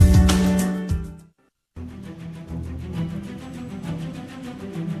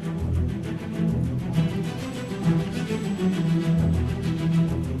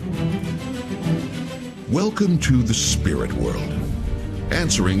Welcome to the spirit world,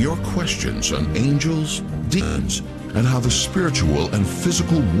 answering your questions on angels, demons, and how the spiritual and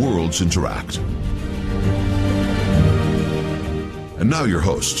physical worlds interact. And now your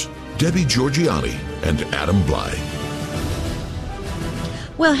hosts, Debbie Georgianni and Adam Blai.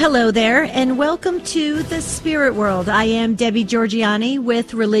 Well, hello there, and welcome to the Spirit World. I am Debbie Georgianni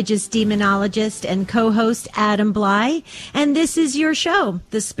with religious demonologist and co-host Adam Blai, and this is your show,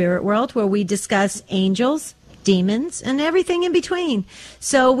 The Spirit World, where we discuss angels, demons, and everything in between.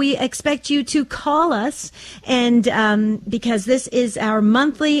 So we expect you to call us, and because this is our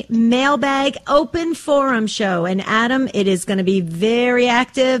monthly mailbag open forum show. And Adam, it is going to be very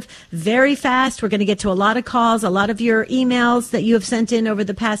active, very fast. We're going to get to a lot of calls, a lot of your emails that you have sent in over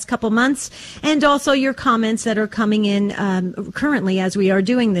the past couple months, and also your comments that are coming in currently as we are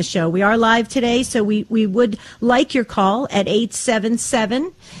doing this show. We are live today, so we would like your call at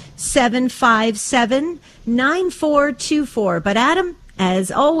 877-757-9424. But Adam,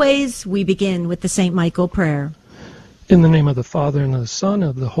 as always, we begin with the St. Michael prayer. In the name of the Father, and of the Son, and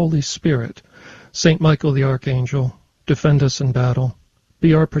of the Holy Spirit. St. Michael the Archangel, defend us in battle.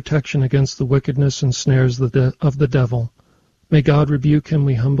 Be our protection against the wickedness and snares of the devil. May God rebuke him,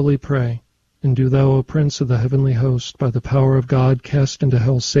 we humbly pray. And do thou, O Prince of the heavenly host, by the power of God, cast into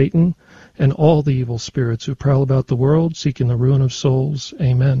hell Satan and all the evil spirits who prowl about the world, seeking the ruin of souls.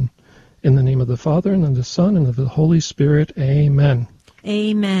 Amen. In the name of the Father, and of the Son, and of the Holy Spirit. Amen.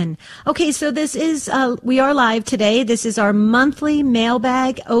 Amen. Okay, so this is, we are live today. This is our monthly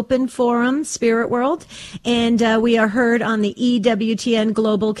mailbag open forum, Spirit World, and we are heard on the EWTN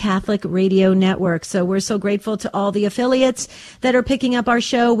Global Catholic Radio Network. So we're so grateful to all the affiliates that are picking up our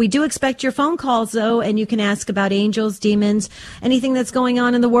show. We do expect your phone calls, though, and you can ask about angels, demons, anything that's going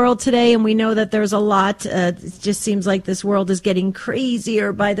on in the world today, and we know that there's a lot. It just seems like this world is getting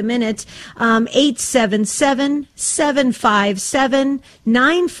crazier by the minute. 877-757-9424.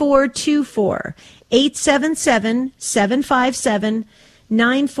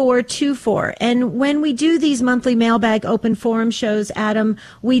 877-757-9424. And when we do these monthly mailbag open forum shows, Adam,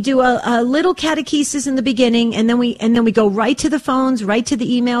 we do a little catechesis in the beginning, and then we go right to the phones, right to the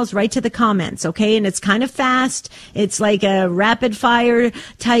emails, right to the comments, okay? And it's kind of fast. It's like a rapid fire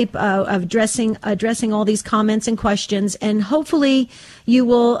type of addressing all these comments and questions, and hopefully you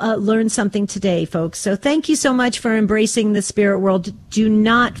will learn something today, folks. So thank you so much for embracing the spirit world. Do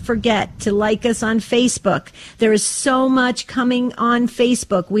not forget to like us on Facebook. There is so much coming on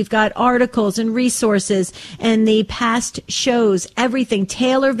Facebook. We've got articles and resources and the past shows, everything.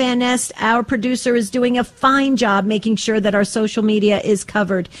 Taylor Van Nest, our producer, is doing a fine job making sure that our social media is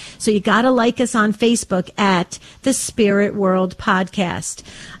covered. So you got to like us on Facebook at the Spirit World Podcast.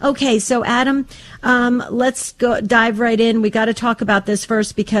 Okay, so Adam, let's dive right in. We got to talk about this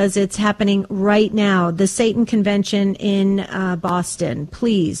first because it's happening right now. The Satan Convention in Boston.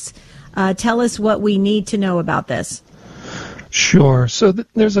 Please tell us what we need to know about this. Sure. So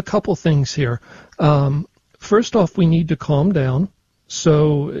there's a couple things here. First off, we need to calm down.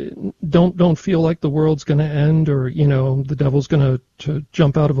 So don't feel like the world's going to end, or the devil's going to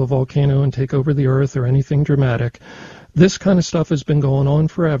jump out of a volcano and take over the earth, or anything dramatic. This kind of stuff has been going on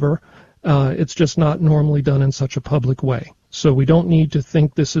forever. It's just not normally done in such a public way. So we don't need to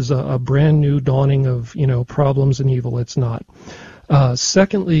think this is a brand new dawning of problems and evil. It's not.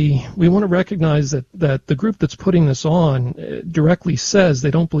 Secondly, we want to recognize that the group that's putting this on directly says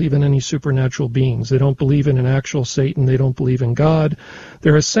they don't believe in any supernatural beings. They don't believe in an actual Satan. They don't believe in God.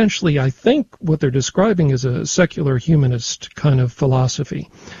 They're essentially, I think, what they're describing is a secular humanist kind of philosophy.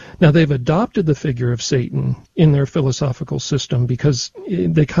 Now, they've adopted the figure of Satan in their philosophical system because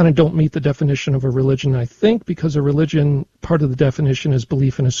they kind of don't meet the definition of a religion, I think, because a religion, part of the definition is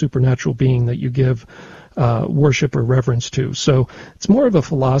belief in a supernatural being that you give worship or reverence to. So it's more of a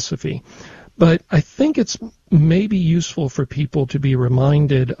philosophy. But I think it's maybe useful for people to be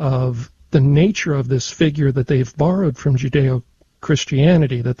reminded of the nature of this figure that they've borrowed from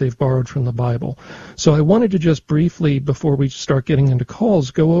Judeo-Christianity, that they've borrowed from the Bible. So I wanted to just briefly, before we start getting into calls,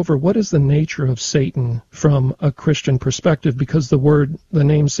 go over what is the nature of Satan from a Christian perspective, because the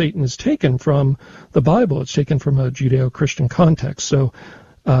name Satan is taken from the Bible. It's taken from a Judeo-Christian context. So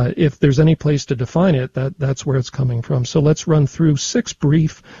if there's any place to define it, that's where it's coming from. So let's run through 6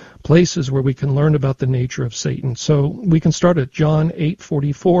 brief places where we can learn about the nature of Satan. So we can start at John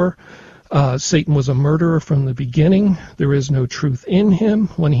 8:44. Satan was a murderer from the beginning. There is no truth in him.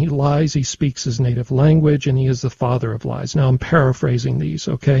 When he lies, he speaks his native language, and he is the father of lies. Now, I'm paraphrasing these,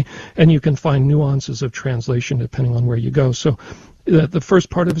 okay? And you can find nuances of translation depending on where you go. So the first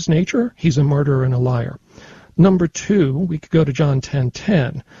part of his nature, he's a murderer and a liar. Number 2, we could go to John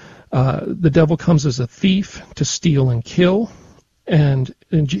 10:10. The devil comes as a thief to steal and kill. And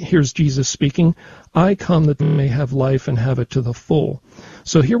here's Jesus speaking, I come that they may have life and have it to the full.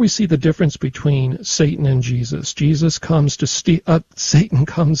 So here we see the difference between Satan and Jesus. Satan comes to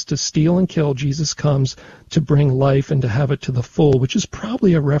steal and kill. Jesus comes to bring life and to have it to the full, which is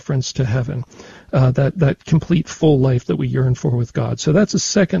probably a reference to heaven, that complete full life that we yearn for with God. So that's a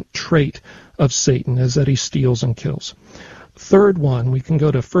second trait of Satan, is that he steals and kills. Third one, we can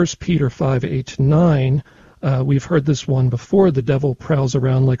go to 1 Peter 5:8-9. We've heard this one before. The devil prowls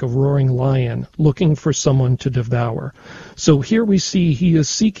around like a roaring lion, looking for someone to devour. So here we see he is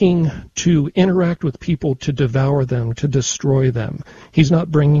seeking to interact with people to devour them, to destroy them. He's not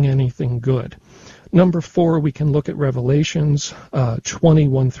bringing anything good. Number 4, we can look at Revelations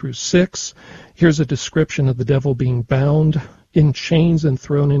 21-6. Here's a description of the devil being bound in chains and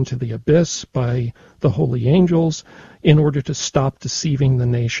thrown into the abyss by the holy angels in order to stop deceiving the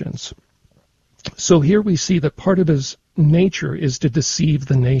nations. So here we see that part of his nature is to deceive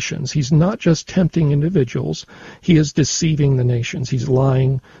the nations. He's not just tempting individuals, he is deceiving the nations. He's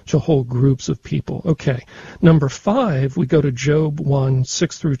lying to whole groups of people. Okay, number 5, we go to Job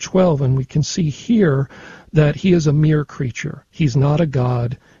 1:6-12, and we can see here that he is a mere creature. He's not a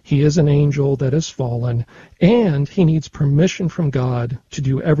god. He is an angel that has fallen, and he needs permission from God to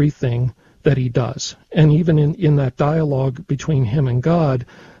do everything that he does. And even in that dialogue between him and God,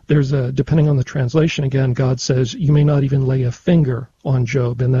 there's depending on the translation, again, God says, you may not even lay a finger on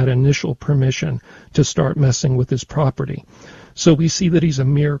Job in that initial permission to start messing with his property. So we see that he's a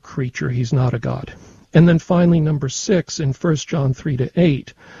mere creature. He's not a god. And then finally, number 6, in 1 John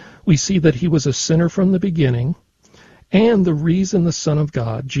 3-8, we see that he was a sinner from the beginning, and the reason the Son of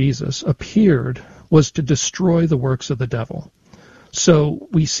God, Jesus, appeared was to destroy the works of the devil. So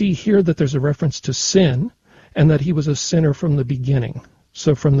we see here that there's a reference to sin, and that he was a sinner from the beginning.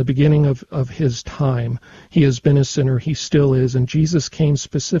 So from the beginning of his time, he has been a sinner, he still is, and Jesus came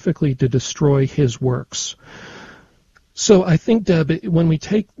specifically to destroy his works. So I think, Deb, when we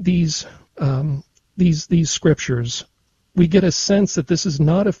take these scriptures, we get a sense that this is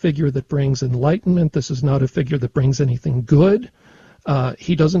not a figure that brings enlightenment, this is not a figure that brings anything good.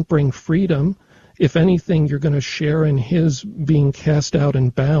 He doesn't bring freedom. If anything, you're going to share in his being cast out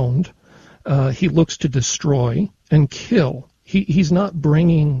and bound. He looks to destroy and kill. He's not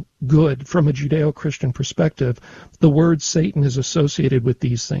bringing good from a Judeo-Christian perspective. The word Satan is associated with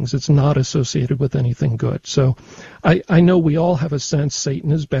these things. It's not associated with anything good. So I know we all have a sense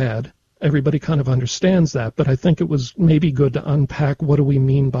Satan is bad. Everybody kind of understands that, but I think it was maybe good to unpack what do we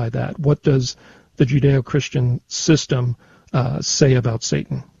mean by that? What does the Judeo-Christian system say about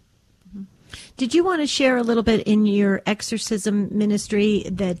Satan? Did you want to share a little bit in your exorcism ministry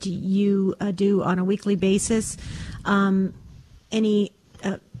that you do on a weekly basis? Any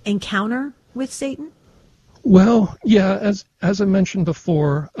encounter with Satan? Well, yeah, as I mentioned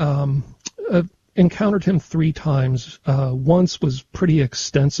before, I've encountered him 3 times. Once was pretty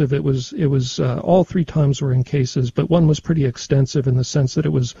extensive. It was all 3 times were in cases, but one was pretty extensive in the sense that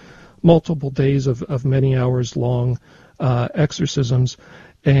it was multiple days of many hours long exorcisms.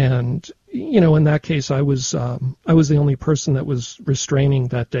 And, in that case, I was the only person that was restraining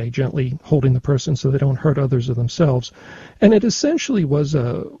that day, gently holding the person so they don't hurt others or themselves. And it essentially was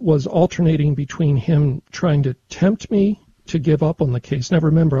alternating between him trying to tempt me to give up on the case. Now,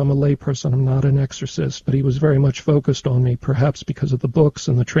 remember, I'm a lay person. I'm not an exorcist, but he was very much focused on me, perhaps because of the books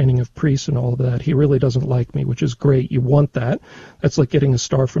and the training of priests and all of that. He really doesn't like me, which is great. You want that. That's like getting a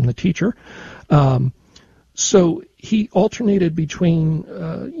star from the teacher. So he alternated between,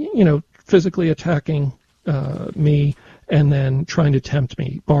 physically attacking me and then trying to tempt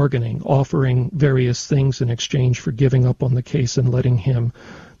me, bargaining, offering various things in exchange for giving up on the case and letting him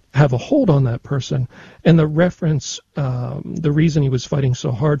have a hold on that person. And the reference, the reason he was fighting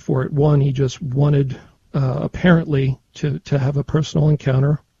so hard for it, one, he just wanted apparently to have a personal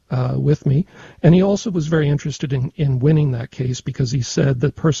encounter with me. And he also was very interested in winning that case because he said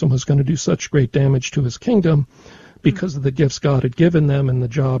the person was going to do such great damage to his kingdom because of the gifts God had given them and the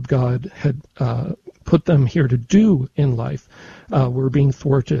job God had put them here to do in life were being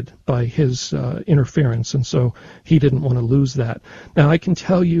thwarted by his interference. And so he didn't want to lose that. Now, I can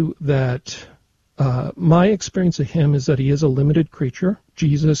tell you that my experience of him is that he is a limited creature.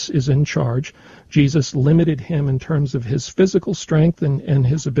 Jesus is in charge. Jesus limited him in terms of his physical strength and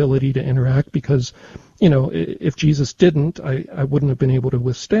his ability to interact because, if Jesus didn't, I wouldn't have been able to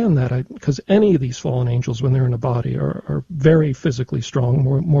withstand that because any of these fallen angels, when they're in a body, are very physically strong,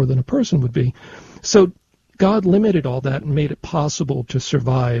 more than a person would be. So God limited all that and made it possible to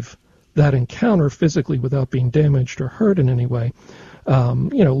survive that encounter physically without being damaged or hurt in any way. a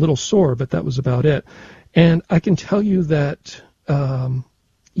little sore, but that was about it. And I can tell you that,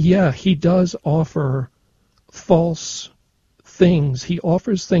 he does offer false things. He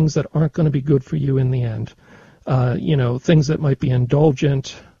offers things that aren't going to be good for you in the end. Things that might be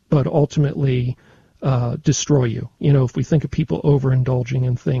indulgent, but ultimately destroy you. If we think of people overindulging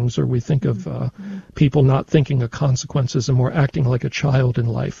in things, or we think of people not thinking of consequences and more acting like a child in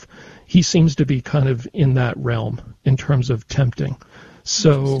life, he seems to be kind of in that realm in terms of tempting.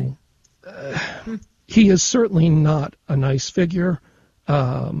 So he is certainly not a nice figure.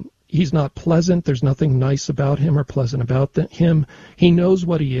 He's not pleasant. There's nothing nice about him or pleasant about him. He knows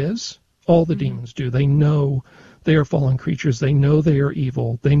what he is. All the demons do. They know they are fallen creatures. They know they are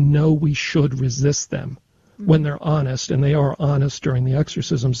evil. They know we should resist them when they're honest, and they are honest during the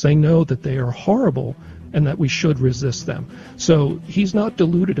exorcisms. They know that they are horrible and that we should resist them. So he's not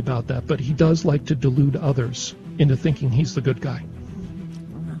deluded about that, but he does like to delude others into thinking he's the good guy.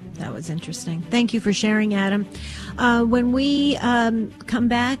 That was interesting. Thank you for sharing, Adam. When we come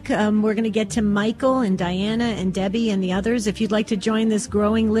back, we're going to get to Michael and Diana and Debbie and the others. If you'd like to join this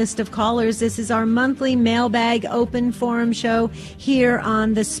growing list of callers, this is our monthly mailbag open forum show here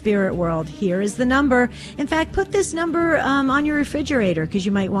on The Spirit World. Here is the number. In fact, put this number on your refrigerator, because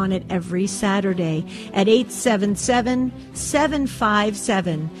you might want it every Saturday at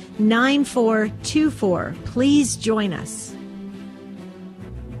 877-757-9424. Please join us.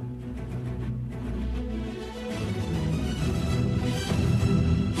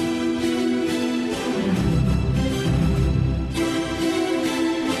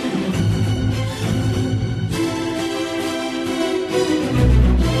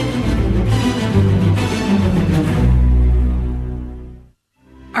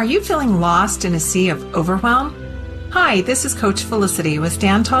 Are you feeling lost in a sea of overwhelm? Hi, this is Coach Felicity with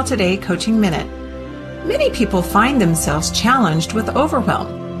Stand Tall Today Coaching Minute. Many people find themselves challenged with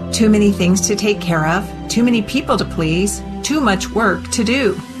overwhelm. Too many things to take care of, too many people to please, too much work to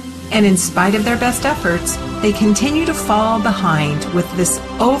do. And in spite of their best efforts, they continue to fall behind with this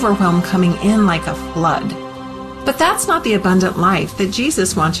overwhelm coming in like a flood. But that's not the abundant life that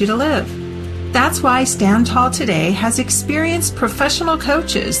Jesus wants you to live. That's why Stand Tall Today has experienced professional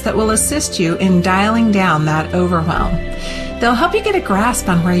coaches that will assist you in dialing down that overwhelm. They'll help you get a grasp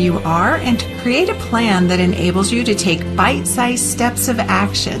on where you are and to create a plan that enables you to take bite-sized steps of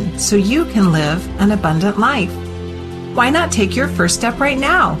action so you can live an abundant life. Why not take your first step right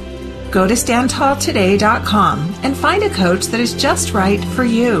now? Go to StandTallToday.com and find a coach that is just right for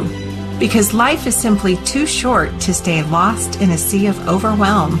you. Because life is simply too short to stay lost in a sea of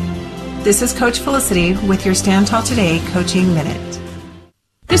overwhelm. This is Coach Felicity with your Stand Tall Today Coaching Minute.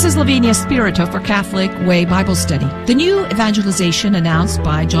 This is Lavinia Spirito for Catholic Way Bible Study. The new evangelization announced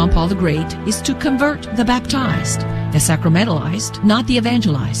by John Paul the Great is to convert the baptized, the sacramentalized, not the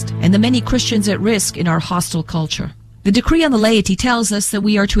evangelized, and the many Christians at risk in our hostile culture. The decree on the laity tells us that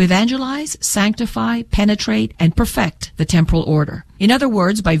we are to evangelize, sanctify, penetrate, and perfect the temporal order. In other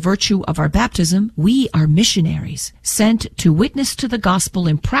words, by virtue of our baptism, we are missionaries, sent to witness to the gospel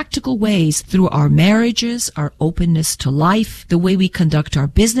in practical ways through our marriages, our openness to life, the way we conduct our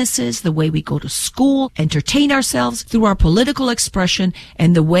businesses, the way we go to school, entertain ourselves, through our political expression,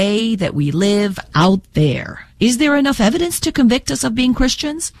 and the way that we live out there. Is there enough evidence to convict us of being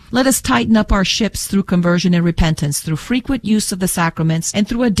Christians? Let us tighten up our ships through conversion and repentance, through frequent use of the sacraments, and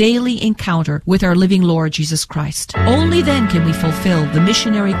through a daily encounter with our living Lord Jesus Christ. Only then can we fulfill the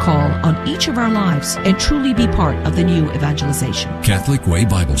missionary call on each of our lives and truly be part of the new evangelization. Catholic Way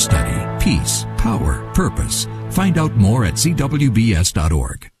Bible Study. Peace, power, purpose. Find out more at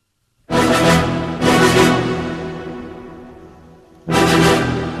cwbs.org.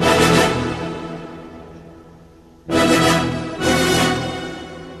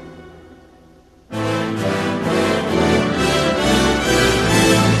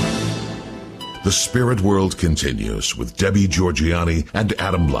 The Spirit World continues with Debbie Georgiani and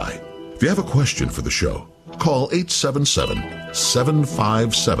Adam Blai. If you have a question for the show, call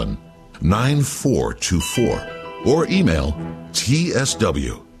 877-757-9424 or email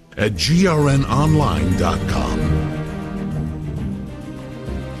tsw@grnonline.com.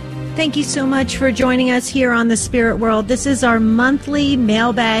 Thank you so much for joining us here on The Spirit World. This is our monthly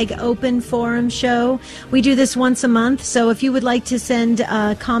mailbag open forum show. We do this once a month, so if you would like to send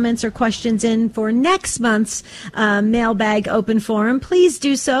comments or questions in for next month's mailbag open forum, please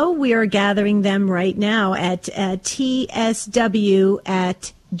do so. We are gathering them right now at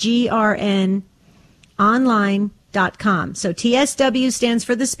tsw@grnonline.com. So TSW stands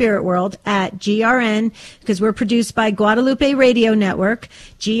for the Spirit World at GRN, because we're produced by Guadalupe Radio Network,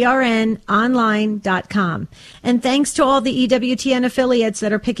 grnonline.com. And thanks to all the EWTN affiliates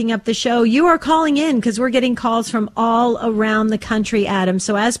that are picking up the show. You are calling in because we're getting calls from all around the country, Adam.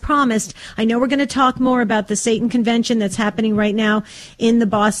 So as promised, I know we're going to talk more about the Satan Convention that's happening right now in the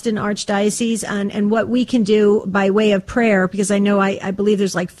Boston Archdiocese and what we can do by way of prayer, because I know I believe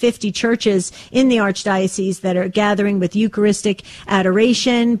there's like 50 churches in the Archdiocese that are gathering with Eucharistic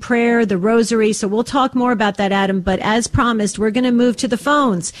adoration, prayer, the Rosary. So we'll talk more about that, Adam. But as promised, we're going to move to the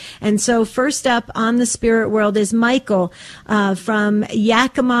phones. And so first up on the Spirit World is Michael from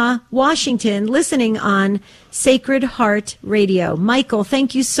Yakima, Washington, listening on Sacred Heart Radio. Michael,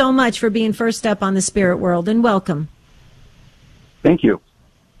 thank you so much for being first up on the Spirit World, and welcome. Thank you.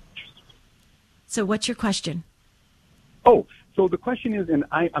 So what's your question? Oh, so the question is, and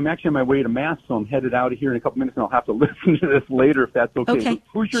I'm actually on my way to Mass, so I'm headed out of here in a couple minutes, and I'll have to listen to this later if that's okay. Okay.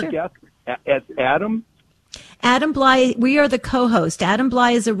 Who's your Sure. guest? Adam? Adam Bly, we are the co-host. Adam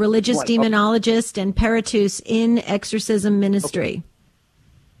Bly is a religious Right. demonologist and Paratus in exorcism ministry. Okay.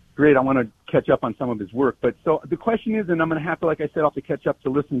 Great. I want to catch up on some of his work. But so the question is, and I'm going to have to, like I said, I'll have to catch up to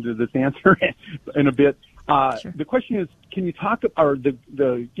listen to this answer in a bit. Sure. The question is, can you talk, or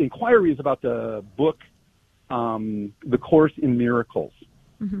the inquiry is about the book, The Course in Miracles,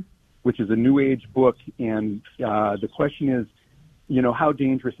 which is a New Age book. And the question is, you know, how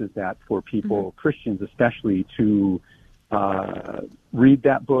dangerous is that for people, Christians especially, to read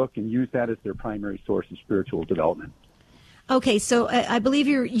that book and use that as their primary source of spiritual development? Okay, so I believe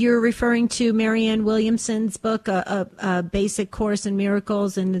you're referring to Marianne Williamson's book, a Basic Course in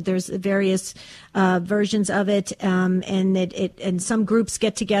Miracles, and there's various versions of it, and some groups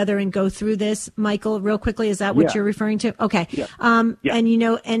get together and go through this. Michael, real quickly, is that what you're referring to? Okay, Yeah. And you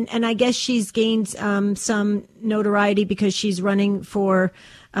know, and I guess she's gained some notoriety because she's running for.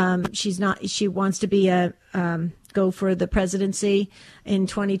 She wants to be go for the presidency in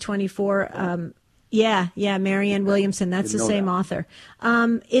 2024. Yeah, Marianne Williamson. That's the same author.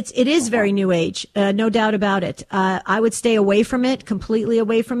 It is very New Age, no doubt about it. I would stay away from it, completely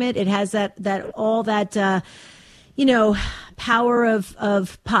away from it. It has that power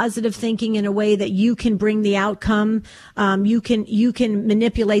of positive thinking in a way that you can bring the outcome. You can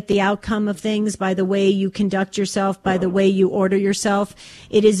manipulate the outcome of things by the way you conduct yourself, by the way you order yourself.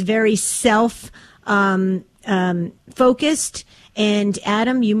 It is very focused. And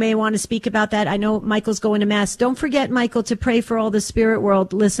Adam, you may want to speak about that. I know Michael's going to Mass. Don't forget, Michael, to pray for all the Spirit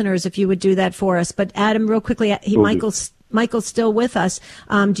World listeners, if you would do that for us. But Adam, real quickly, Michael's still with us.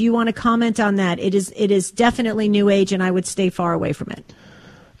 Do you want to comment on that? It is definitely New Age, and I would stay far away from it.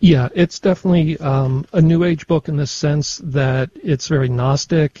 Yeah, it's definitely a New Age book in the sense that it's very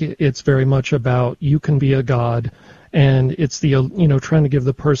Gnostic. It's very much about you can be a god. And it's trying to give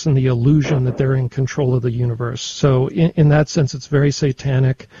the person the illusion that they're in control of the universe. So in that sense, it's very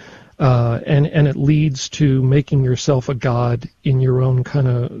satanic, and it leads to making yourself a god in your own kind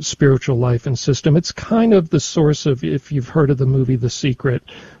of spiritual life and system. It's kind of the source of, if you've heard of the movie The Secret,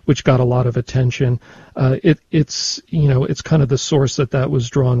 which got a lot of attention, it's kind of the source that was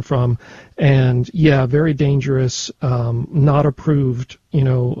drawn from. And yeah, very dangerous, not approved,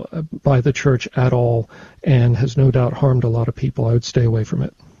 by the church at all, and has no doubt harmed a lot of people. I would stay away from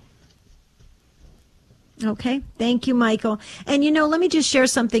it. Okay. Thank you, Michael. And, let me just share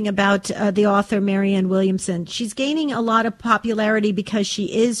something about the author, Marianne Williamson. She's gaining a lot of popularity because she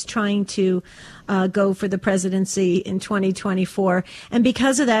is trying to go for the presidency in 2024. And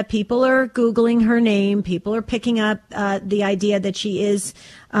because of that, people are Googling her name. People are picking up the idea that she is,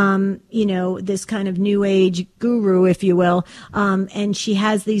 this kind of New Age guru, if you will. And she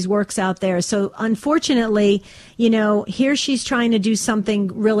has these works out there. So unfortunately, here she's trying to do something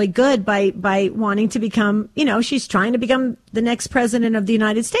really good by wanting to become, she's trying to become the next president of the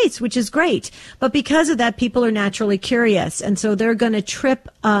United States, which is great. But because of that, people are naturally curious. And so they're going to trip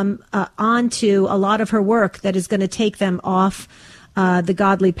onto a lot of her work that is going to take them off the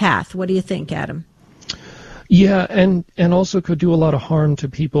godly path. What do you think, Adam? Yeah, and also could do a lot of harm to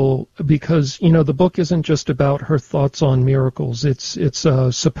people because, the book isn't just about her thoughts on miracles. It's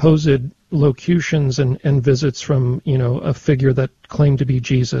supposed locutions and visits from, a figure that claimed to be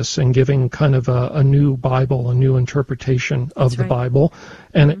Jesus and giving kind of a new Bible, a new interpretation of the Bible,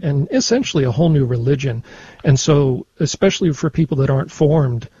 and essentially a whole new religion. And so, especially for people that aren't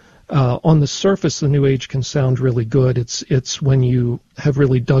formed, on the surface, the New Age can sound really good. It's when you have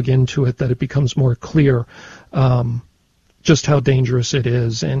really dug into it that it becomes more clear just how dangerous it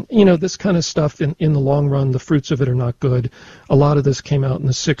is. And, this kind of stuff in the long run, the fruits of it are not good. A lot of this came out in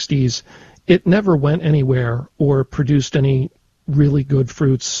the 60s it never went anywhere or produced any really good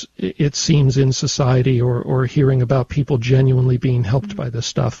fruits, it seems, in society, or hearing about people genuinely being helped by this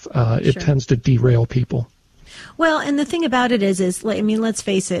stuff. It tends to derail people. Well, and the thing about it is, I mean, let's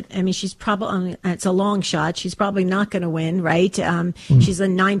face it. I mean, she's probably, it's a long shot. She's probably not going to win, right? She's a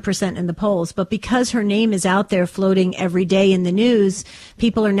 9% in the polls. But because her name is out there floating every day in the news,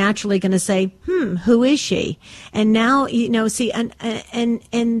 people are naturally going to say, who is she? And now, see,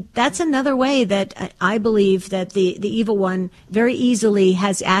 and that's another way that I believe that the evil one very easily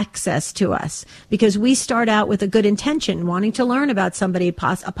has access to us, because we start out with a good intention, wanting to learn about somebody, a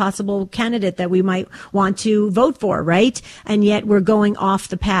possible candidate that we might want to vote for, right? And yet we're going off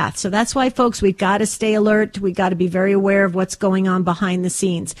the path. So that's why, folks, we've got to stay alert. We've got to be very aware of what's going on behind the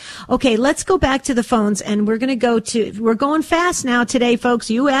scenes. Okay, let's go back to the phones, and we're going fast now today, folks.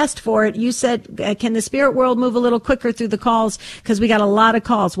 You asked for it. You said, can the spirit world move a little quicker through the calls? Because we got a lot of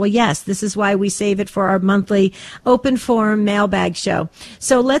calls. Well, yes, this is why we save it for our monthly open forum mailbag show.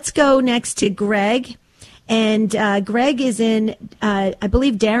 So let's go next to Greg. And Greg is in, I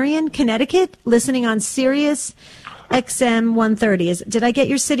believe, Darien, Connecticut, listening on Sirius XM 130. Did I get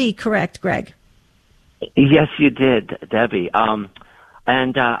your city correct, Greg? Yes, you did, Debbie.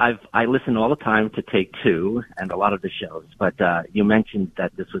 And I listen all the time to Take Two and a lot of the shows. But you mentioned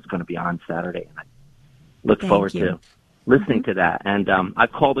that this was going to be on Saturday, and I look forward to listening to that. And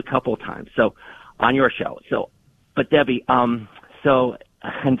I've called a couple of times, so on your show. So, but Debbie, is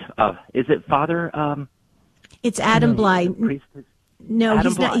it Father? It's Adam Bly. No,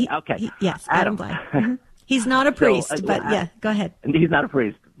 Adam he's not. Bly. Okay. Yes, Adam Bly. Mm-hmm. He's not a priest, but yeah, go ahead. He's not a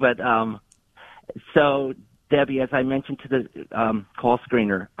priest, but so Debbie, as I mentioned to the call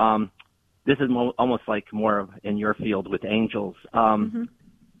screener, this is almost like more in your field with angels.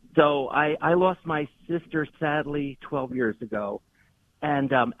 So I lost my sister, sadly, 12 years ago,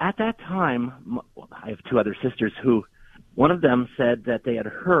 and at that time, I have two other sisters who, one of them said that they had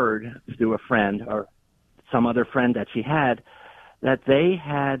heard through a friend or some other friend that she had, that they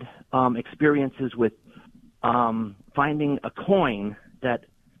had experiences with finding a coin that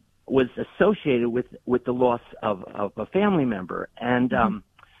was associated with the loss of a family member, and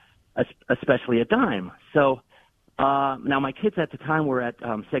especially a dime. So now my kids at the time were at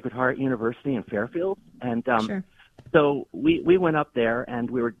Sacred Heart University in Fairfield, and so we went up there, and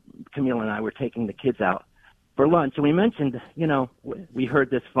Camille and I were taking the kids out for lunch, and we mentioned, we heard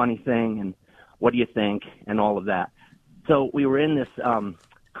this funny thing, and what do you think, and all of that. So we were in this,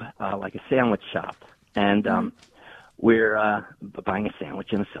 like a sandwich shop, and we're buying a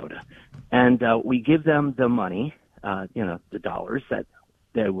sandwich and a soda. And we give them the money, the dollars that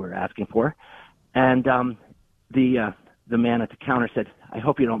they were asking for. And the man at the counter said, I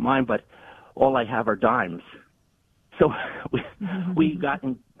hope you don't mind, but all I have are dimes. So we got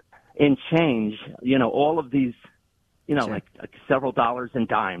in change, all of these, like several dollars in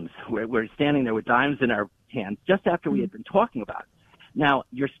dimes. We're standing there with dimes in our hands just after we had been talking about it. Now,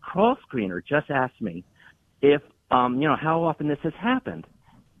 your call screener just asked me if, how often this has happened.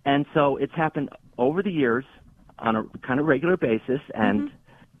 And so it's happened over the years on a kind of regular basis, and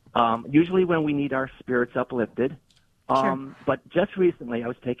usually when we need our spirits uplifted. But just recently I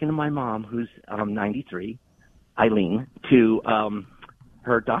was taking my mom, who's 93, Eileen, to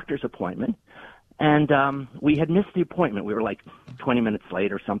her doctor's appointment. And we had missed the appointment. We were like 20 minutes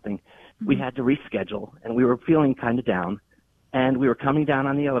late or something. We had to reschedule, and we were feeling kind of down. And we were coming down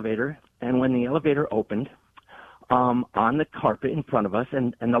on the elevator, and when the elevator opened, on the carpet in front of us,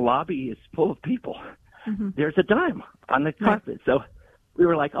 and the lobby is full of people, there's a dime on the carpet. So we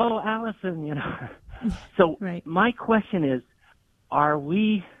were like, oh, Allison, So my question is, are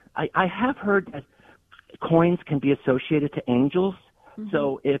we – I have heard that coins can be associated to angels.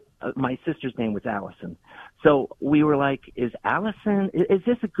 So if my sister's name was Allison. So we were like, is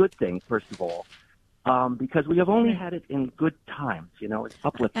this a good thing, first of all? Because we have only had it in good times, it's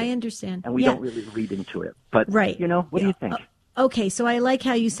uplifting. I understand. And we don't really read into it. But, what do you think? Okay, so I like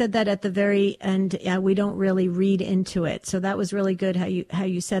how you said that at the very end. We don't really read into it. So that was really good how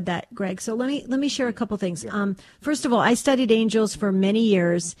you said that, Greg. So let me share a couple things. First of all, I studied angels for many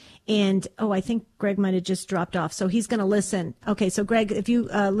years, and I think Greg might have just dropped off. So he's going to listen. Okay, so Greg, if you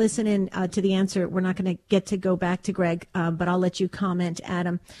listen in to the answer, we're not going to get to go back to Greg, but I'll let you comment,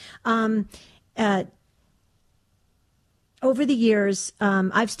 Adam. Over the years,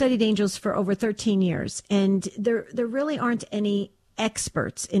 I've studied angels for over 13 years, and there really aren't any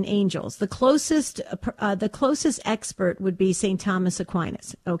experts in angels. The closest expert would be St. Thomas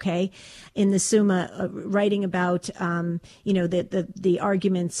Aquinas, okay, in the Summa, writing about, the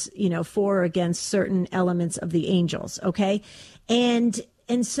arguments, for or against certain elements of the angels, okay, and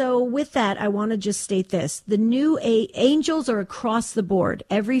And so with that, I want to just state this. The new angels are across the board.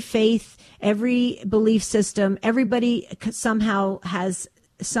 Every faith, every belief system, everybody somehow has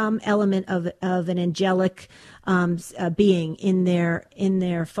some element of an angelic being in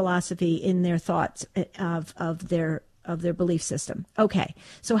their philosophy, in their thoughts of their belief system. Okay,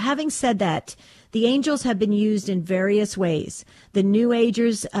 so having said that, the angels have been used in various ways. The New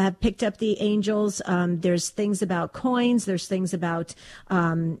Agers have picked up the angels. There's things about coins. There's things about,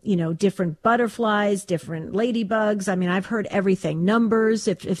 different butterflies, different ladybugs. I mean, I've heard everything. Numbers.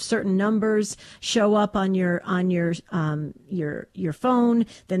 If certain numbers show up on your phone,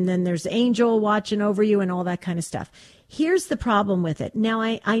 then there's an angel watching over you and all that kind of stuff. Here's the problem with it. Now,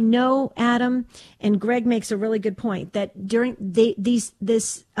 I know Adam and Greg makes a really good point that during the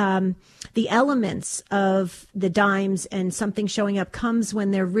elements of the dimes and something showing up comes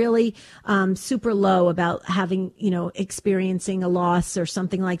when they're really super low about having, experiencing a loss or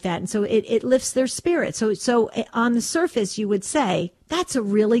something like that. And so it lifts their spirit. So on the surface, you would say that's a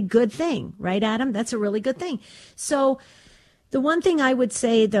really good thing, right, Adam? That's a really good thing. So the one thing I would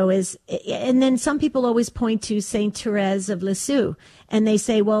say, though, is, and then some people always point to Saint Therese of Lisieux, and they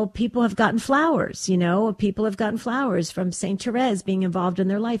say, well, people have gotten flowers, people have gotten flowers from Saint Therese being involved in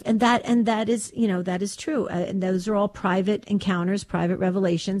their life. And that is, that is true. And those are all private encounters, private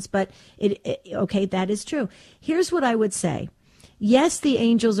revelations, but that is true. Here's what I would say. Yes, the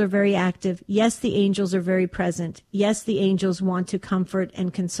angels are very active. Yes, the angels are very present. Yes, the angels want to comfort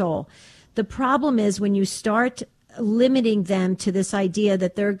and console. The problem is when you start limiting them to this idea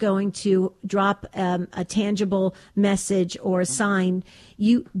that they're going to drop a tangible message or a sign,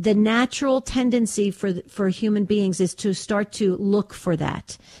 the natural tendency for human beings is to start to look for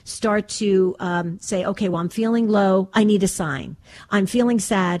that. Start to say, okay, well, I'm feeling low. I need a sign. I'm feeling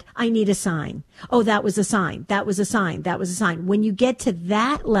sad. I need a sign. Oh, that was a sign. That was a sign. That was a sign. When you get to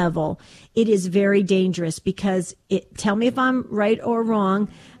that level, it is very dangerous because tell me if I'm right or wrong,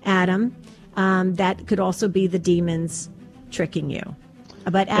 Adam. That could also be the demons tricking you.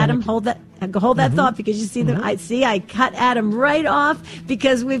 But Adam, hold that thought, because you see I cut Adam right off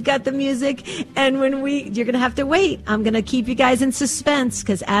because we've got the music, and you're going to have to wait. I'm going to keep you guys in suspense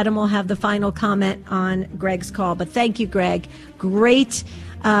because Adam will have the final comment on Greg's call. But thank you, Greg. Great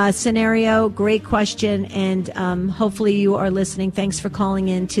scenario, great question, and hopefully you are listening. Thanks for calling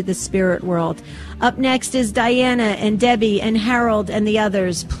in to the Spirit World. Up next is Diana and Debbie and Harold and the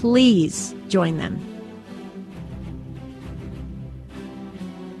others. Please join them.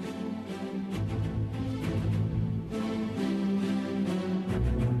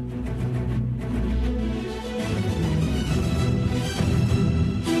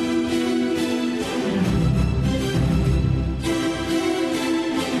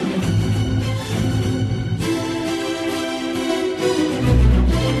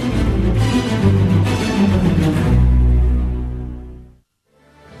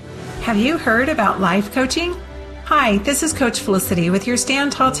 Have you heard about life coaching? Hi, this is Coach Felicity with your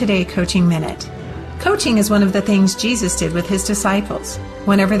Stand Tall Today Coaching Minute. Coaching is one of the things Jesus did with his disciples.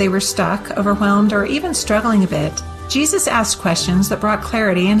 Whenever they were stuck, overwhelmed, or even struggling a bit, Jesus asked questions that brought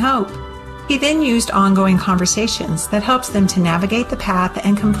clarity and hope. He then used ongoing conversations that helps them to navigate the path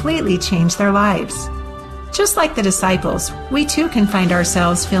and completely change their lives. Just like the disciples, we too can find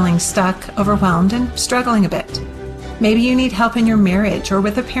ourselves feeling stuck, overwhelmed, and struggling a bit. Maybe you need help in your marriage or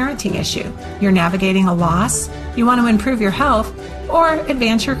with a parenting issue. You're navigating a loss, you want to improve your health, or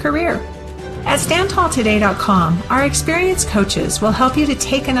advance your career. At StandTallToday.com, our experienced coaches will help you to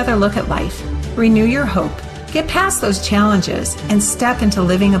take another look at life, renew your hope, get past those challenges, and step into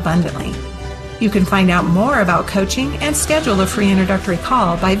living abundantly. You can find out more about coaching and schedule a free introductory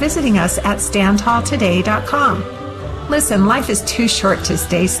call by visiting us at StandTallToday.com. Listen, life is too short to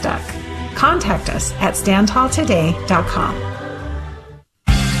stay stuck. Contact us at StandTallToday.com.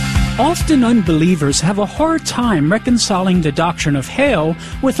 Often unbelievers have a hard time reconciling the doctrine of hell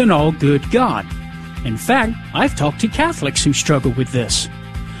with an all-good God. In fact, I've talked to Catholics who struggle with this.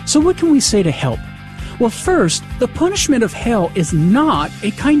 So what can we say to help? Well, first, the punishment of hell is not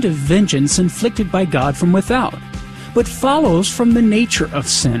a kind of vengeance inflicted by God from without, but follows from the nature of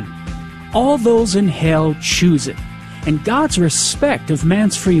sin. All those in hell choose it, and God's respect of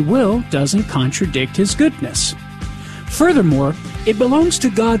man's free will doesn't contradict his goodness. Furthermore, it belongs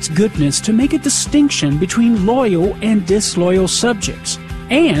to God's goodness to make a distinction between loyal and disloyal subjects,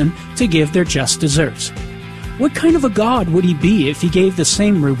 and to give their just deserts. What kind of a God would he be if he gave the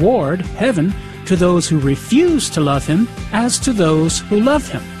same reward, heaven, to those who refuse to love him as to those who love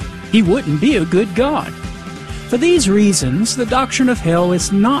him? He wouldn't be a good God. For these reasons, the doctrine of hell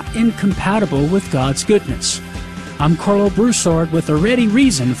is not incompatible with God's goodness. I'm Carlo Broussard with a ready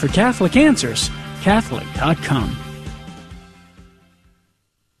reason for Catholic Answers, Catholic.com.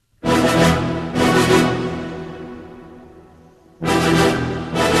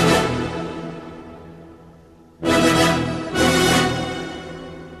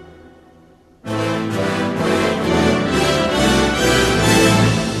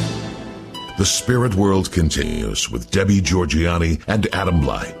 The Spirit World continues with Debbie Georgianni and Adam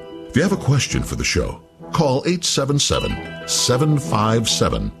Blai. If you have a question for the show, call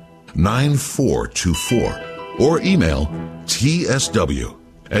 877-757-9424 or email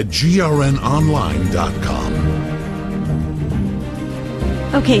tsw@grnonline.com.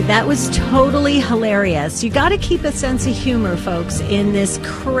 Okay, that was totally hilarious. You got to keep a sense of humor, folks, in this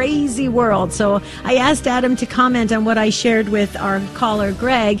crazy world. So I asked Adam to comment on what I shared with our caller,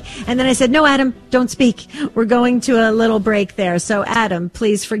 Greg, and then I said, no, Adam, don't speak. We're going to a little break there. So, Adam,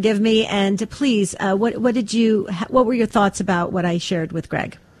 please forgive me, and please, what were your thoughts about what I shared with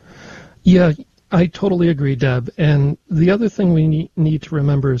Greg? Yeah, I totally agree, Deb. And the other thing we need to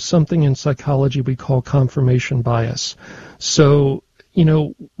remember is something in psychology we call confirmation bias. So,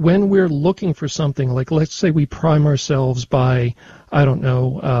 when we're looking for something, like let's say we prime ourselves by,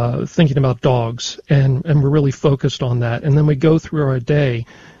 thinking about dogs, and we're really focused on that, and then we go through our day,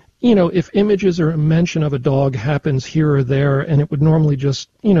 if images or a mention of a dog happens here or there, and it would normally just,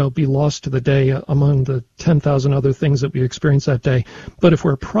 be lost to the day among the 10,000 other things that we experience that day. But if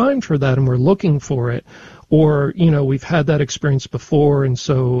we're primed for that and we're looking for it, or, we've had that experience before, and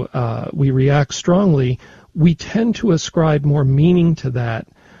so we react strongly, we tend to ascribe more meaning to that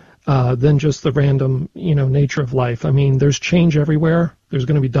than just the random, nature of life. I mean, there's change everywhere. There's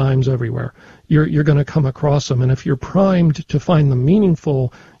going to be dimes everywhere. You're going to come across them. And if you're primed to find them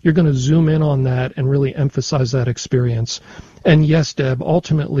meaningful, you're going to zoom in on that and really emphasize that experience. And yes, Deb,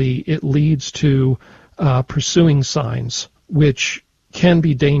 ultimately it leads to pursuing signs, which can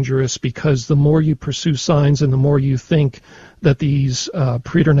be dangerous, because the more you pursue signs and the more you think that these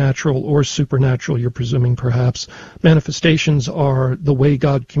preternatural or supernatural, you're presuming perhaps, manifestations are the way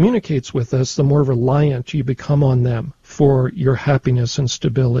God communicates with us, the more reliant you become on them for your happiness and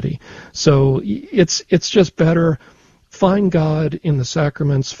stability. So it's just better, find God in the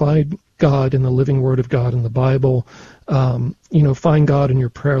sacraments, find God in the living Word of God in the Bible, find God in your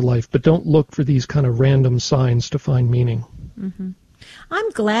prayer life, but don't look for these kind of random signs to find meaning. Mm-hmm. I'm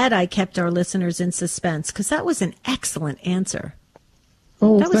glad I kept our listeners in suspense, because that was an excellent answer.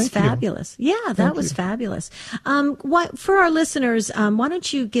 Oh, that was thank fabulous. you. Yeah, that was fabulous. For our listeners, why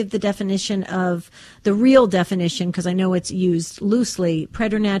don't you give the definition of the real definition, because I know it's used loosely,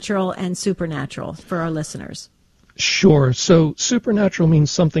 preternatural and supernatural, for our listeners? Sure. So supernatural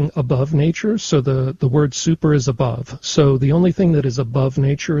means something above nature. So the word super is above. So the only thing that is above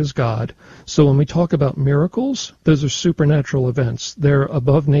nature is God. So when we talk about miracles, those are supernatural events. They're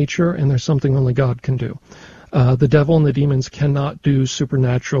above nature, and they're something only God can do. The devil and the demons cannot do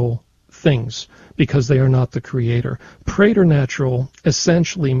supernatural things because they are not the creator. Preternatural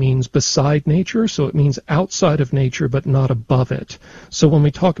essentially means beside nature, so it means outside of nature but not above it. So when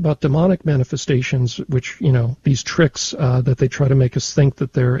we talk about demonic manifestations, which, these tricks that they try to make us think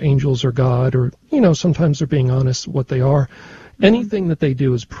that they're angels or God, or, sometimes they're being honest what they are, anything that they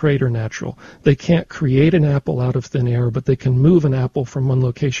do is preternatural. They can't create an apple out of thin air, but they can move an apple from one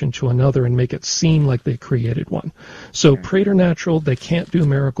location to another and make it seem like they created one. So preternatural, they can't do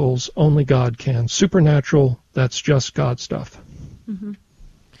miracles, only God can. Supernatural, that's just God stuff. Mm-hmm.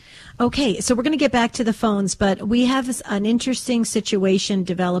 Okay, so we're going to get back to the phones, but we have an interesting situation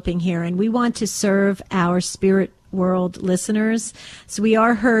developing here, and we want to serve our Spirit World listeners. So we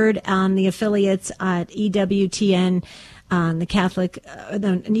are heard on the affiliates at EWTN, the Catholic,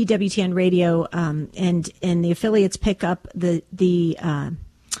 an EWTN radio, and the affiliates pick up the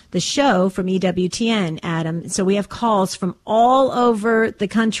show from EWTN, Adam. So we have calls from all over the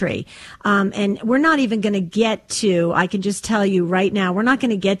country. And we're not even going to get to, I can just tell you right now, we're not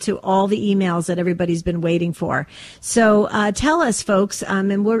going to get to all the emails that everybody's been waiting for. So tell us, folks,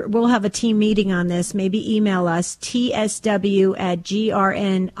 and we'll have a team meeting on this. Maybe email us,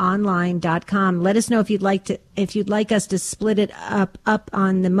 tsw@grnonline.com. Let us know if you'd like us to split it up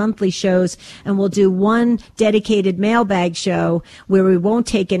on the monthly shows, and we'll do one dedicated mailbag show where we won't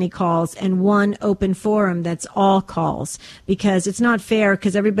take any calls, and one open forum that's all calls, because it's not fair,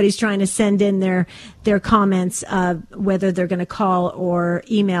 because everybody's trying to send in their comments, whether they're going to call or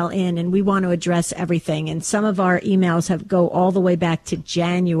email in, and we want to address everything. And some of our emails go all the way back to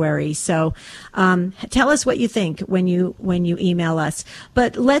January. So tell us what you think when you email us.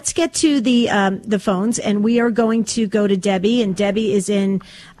 But let's get to the phones, and we are going to go to Debbie, and Debbie is in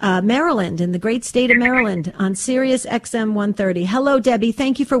Maryland, in the great state of Maryland, on Sirius XM 130. Hello, Debbie.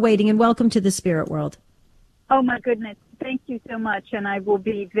 Thank you for waiting, and welcome to the Spirit World. Oh, my goodness. Thank you so much, and I will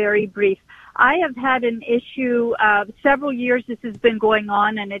be very brief. I have had an issue several years. This has been going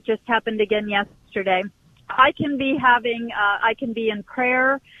on, and it just happened again yesterday. I can be in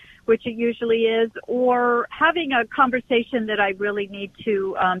prayer, which it usually is, or having a conversation that I really need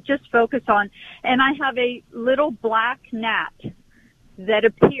to just focus on. And I have a little black gnat that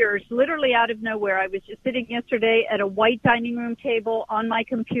appears literally out of nowhere. I was just sitting yesterday at a white dining room table on my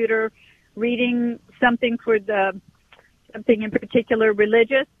computer reading something something in particular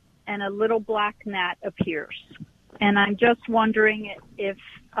religious, and a little black gnat appears. And I'm just wondering if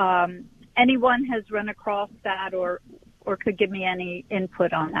anyone has run across that or could give me any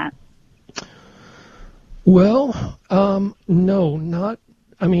input on that. Well, no, not.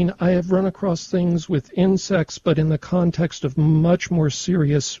 I mean, I have run across things with insects, but in the context of much more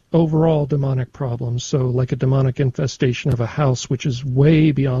serious overall demonic problems. So like a demonic infestation of a house, which is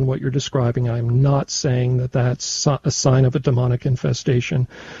way beyond what you're describing. I'm not saying that that's a sign of a demonic infestation.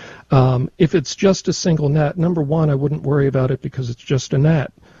 If it's just a single gnat, number one, I wouldn't worry about it because it's just a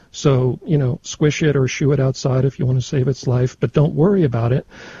gnat. So, squish it or shoo it outside if you want to save its life, but don't worry about it.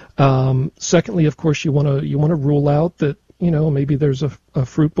 Secondly, of course, you want to rule out that, maybe there's a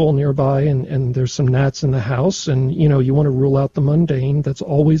fruit bowl nearby and there's some gnats in the house, and, you want to rule out the mundane. That's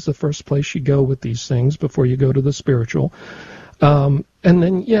always the first place you go with these things before you go to the spiritual. And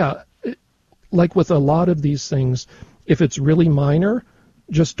then, like with a lot of these things, if it's really minor,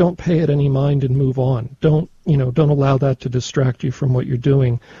 just don't pay it any mind and move on. Don't allow that to distract you from what you're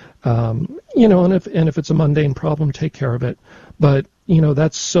doing. And if it's a mundane problem, take care of it. But,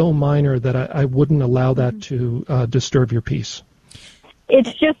 that's so minor that I wouldn't allow that to disturb your peace.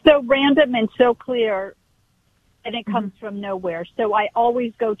 It's just so random and so clear, and it comes from nowhere. So I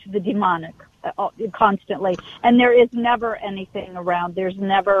always go to the demonic constantly, and there is never anything around. There's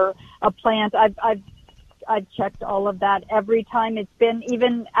never a plant. I've checked all of that every time it's been,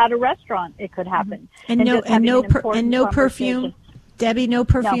 even at a restaurant, it could happen. And no perfume, Debbie. No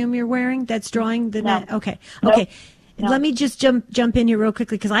perfume you're wearing that's drawing the net. Okay. Nope. Okay. No. Let me just jump in here real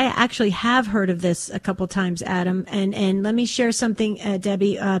quickly, because I actually have heard of this a couple times, Adam. And let me share something,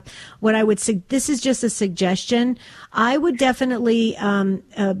 Debbie. What I would say, this is just a suggestion. I would definitely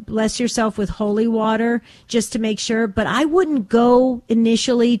bless yourself with holy water just to make sure. But I wouldn't go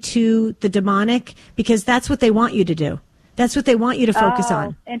initially to the demonic, because that's what they want you to do. That's what they want you to focus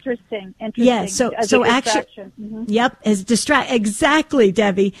on. Interesting. Yeah. So actually, yep, as exactly,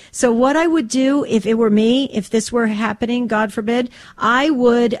 Debbie. So what I would do if it were me, if this were happening, God forbid, I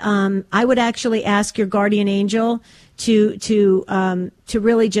would actually ask your guardian angel to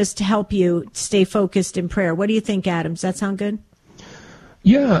really just help you stay focused in prayer. What do you think, Adam? Does that sound good?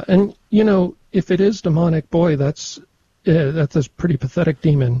 Yeah, and if it is demonic, boy, that's a pretty pathetic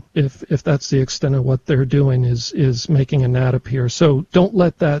demon if that's the extent of what they're doing is making a gnat appear. So don't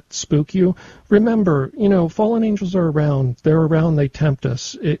let that spook you. Remember, fallen angels are around. They're around. They tempt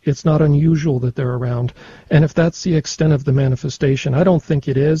us. It's not unusual that they're around. And if that's the extent of the manifestation, I don't think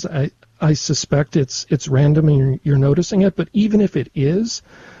it is. I suspect it's random and you're noticing it. But even if it is,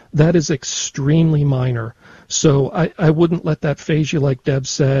 that is extremely minor. So I wouldn't let that phase you, like Deb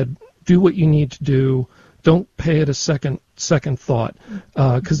said. Do what you need to do. Don't pay it a second thought,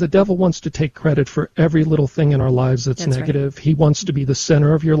 because the devil wants to take credit for every little thing in our lives that's negative. Right. He wants to be the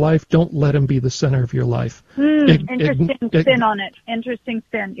center of your life. Don't let him be the center of your life. Interesting spin on it. Interesting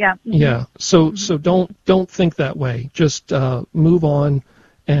spin. Yeah. Mm-hmm. Yeah. So don't think that way. Just move on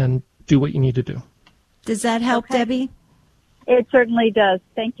and do what you need to do. Does that help, Debbie? It certainly does.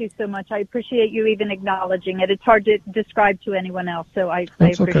 Thank you so much. I appreciate you even acknowledging it. It's hard to describe to anyone else, so I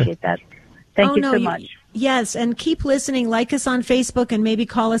appreciate that. Thank you so much. Yes, and keep listening. Like us on Facebook and maybe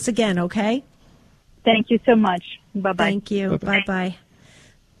call us again, okay? Thank you so much. Bye-bye. Thank you. Bye-bye.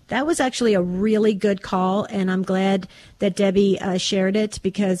 That was actually a really good call, and I'm glad that Debbie shared it,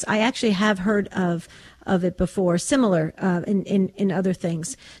 because I actually have heard of it before, similar in other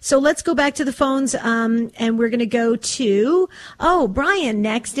things. So let's go back to the phones, and we're going to go to, Brian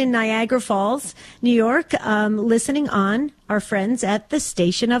next in Niagara Falls, New York, listening on our friends at the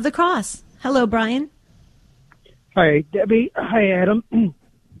Station of the Cross. Hello, Brian. Hi, Debbie. Hi, Adam.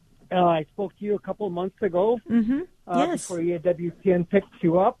 I spoke to you a couple of months ago yes. before WTN picked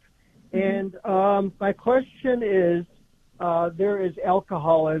you up. And my question is, there is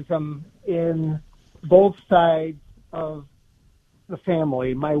alcoholism in both sides of the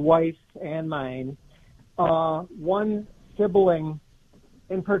family, my wife and mine. One sibling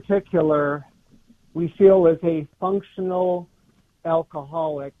in particular we feel is a functional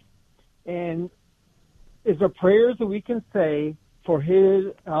alcoholic. And is there prayers that we can say for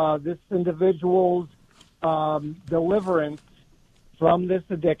this individual's deliverance from this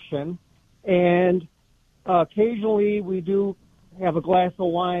addiction? And occasionally we do have a glass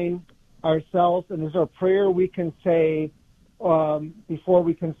of wine ourselves, and is there a prayer we can say before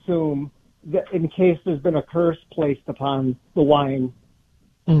we consume, that in case there's been a curse placed upon the wine?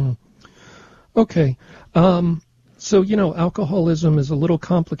 Okay. So, alcoholism is a little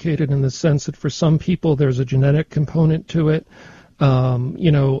complicated in the sense that for some people there's a genetic component to it.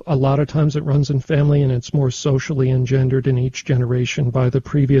 A lot of times it runs in family and it's more socially engendered in each generation by the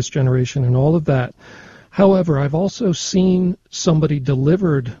previous generation and all of that. However, I've also seen somebody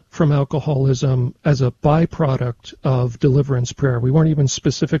delivered from alcoholism as a byproduct of deliverance prayer. We weren't even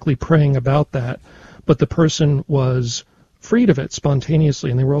specifically praying about that, but the person was freed of it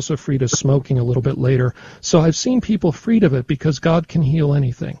spontaneously, and they were also freed of smoking a little bit later. So I've seen people freed of it because God can heal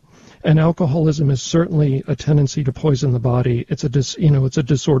anything. And alcoholism is certainly a tendency to poison the body. It's a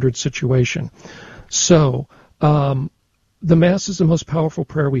disordered situation. So, the Mass is the most powerful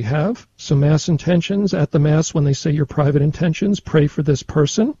prayer we have. So Mass intentions, at the Mass, when they say your private intentions, pray for this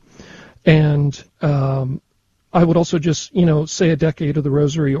person. And I would also just, say a decade of the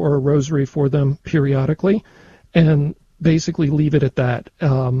Rosary or a Rosary for them periodically, and basically leave it at that.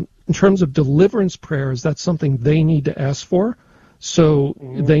 In terms of deliverance prayers, that's something they need to ask for. So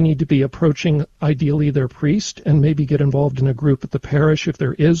they need to be approaching, ideally, their priest, and maybe get involved in a group at the parish if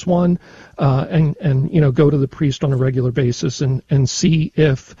there is one, and go to the priest on a regular basis and see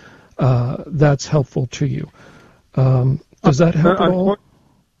if that's helpful to you. Does that help at all?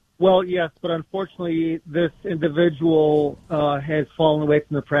 Well, yes, but unfortunately, this individual has fallen away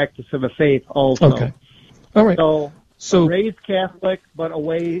from the practice of the faith also. Okay. All right. So raised Catholic, but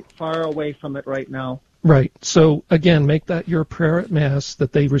far away from it right now. Right. So, again, make that your prayer at Mass,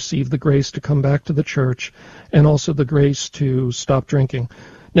 that they receive the grace to come back to the church and also the grace to stop drinking.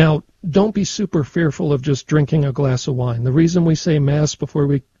 Now, don't be super fearful of just drinking a glass of wine. The reason we say Mass before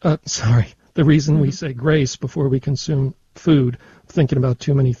we, the reason we say grace before we consume food, thinking about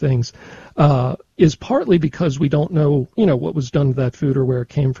too many things, is partly because we don't know, what was done to that food or where it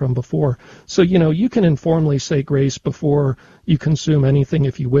came from before. So, you can informally say grace before you consume anything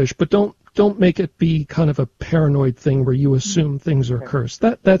if you wish, but don't make it be kind of a paranoid thing where you assume things are cursed.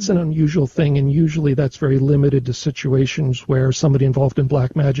 That's an unusual thing, and usually that's very limited to situations where somebody involved in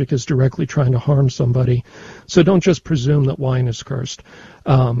black magic is directly trying to harm somebody. So don't just presume that wine is cursed.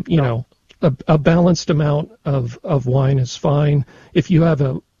 A balanced amount of wine is fine. If you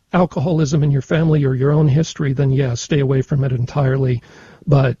have alcoholism in your family or your own history, then stay away from it entirely.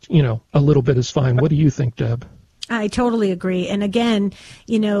 But, a little bit is fine. What do you think, Deb? I totally agree. And again,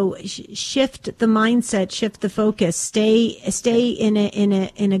 shift the mindset, shift the focus, stay in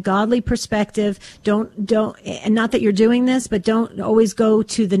a godly perspective. Don't, and not that you're doing this, but don't always go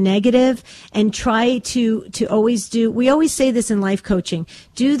to the negative, and try to always we always say this in life coaching,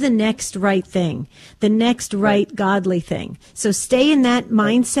 do the next right thing, the next right godly thing. So stay in that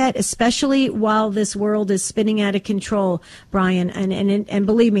mindset, especially while this world is spinning out of control, Brian. And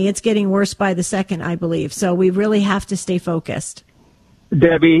believe me, it's getting worse by the second, I believe. So we really have to stay focused.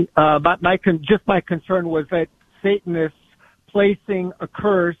 Debbie, my concern was that Satan is placing a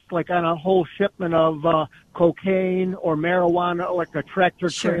curse, like on a whole shipment of cocaine or marijuana, like a tractor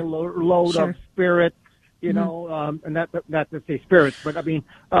trailer load of spirits, and not to say spirits, but I mean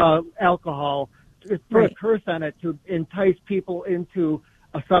alcohol. Just put a curse on it to entice people into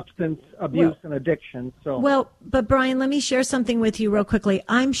a substance abuse and addiction. But Brian, let me share something with you real quickly.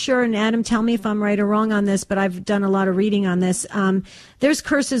 I'm sure, and Adam, tell me if I'm right or wrong on this, but I've done a lot of reading on this. There's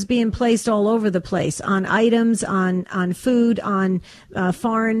curses being placed all over the place, on items, on food, on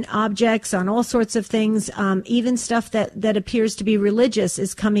foreign objects, on all sorts of things. Even stuff that appears to be religious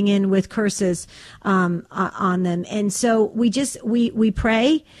is coming in with curses on them. And so we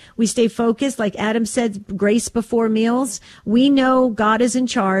pray, we stay focused. Like Adam said, grace before meals. We know God is in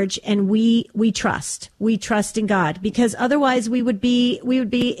charge, and we trust in God, because otherwise we would be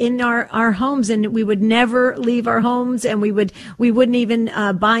in our homes, and we would never leave our homes, and we wouldn't even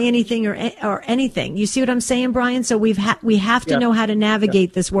buy anything or anything. You see what I'm saying, Brian? So we have to know how to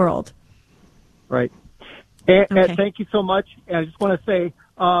navigate this world. Right. And thank you so much. And I just want to say,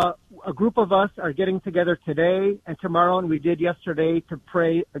 a group of us are getting together today and tomorrow, and we did yesterday, to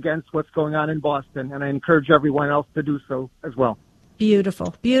pray against what's going on in Boston. And I encourage everyone else to do so as well.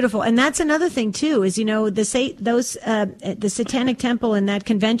 Beautiful, beautiful. And that's another thing too, is, the Satanic Temple and that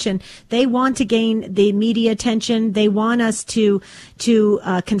convention, they want to gain the media attention. They want us to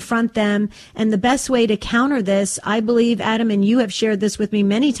confront them. And the best way to counter this, I believe, Adam, and you have shared this with me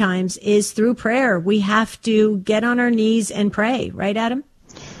many times, is through prayer. We have to get on our knees and pray. Right, Adam?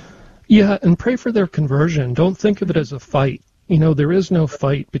 Yeah, and pray for their conversion. Don't think of it as a fight. There is no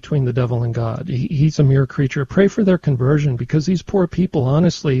fight between the devil and God. He's a mere creature. Pray for their conversion, because these poor people,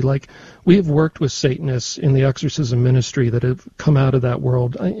 honestly, we have worked with Satanists in the exorcism ministry that have come out of that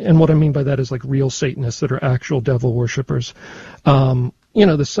world. And what I mean by that is real Satanists that are actual devil worshippers.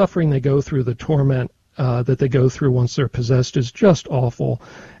 The suffering they go through, the torment that they go through once they're possessed is just awful.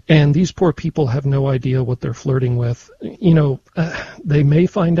 And these poor people have no idea what they're flirting with. They may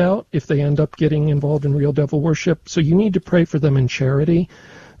find out if they end up getting involved in real devil worship. So you need to pray for them in charity.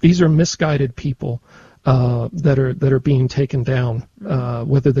 These are misguided people that are being taken down,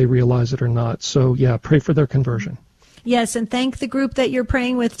 whether they realize it or not. So, yeah, pray for their conversion. Yes, and thank the group that you're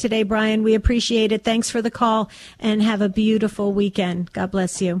praying with today, Brian. We appreciate it. Thanks for the call, and have a beautiful weekend. God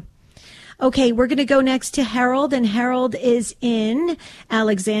bless you. Okay, we're going to go next to Harold, and Harold is in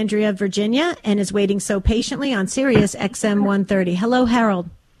Alexandria, Virginia, and is waiting so patiently on Sirius XM 130. Hello, Harold.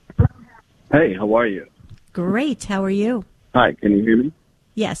 Hey, how are you? Great. How are you? Hi, can you hear me?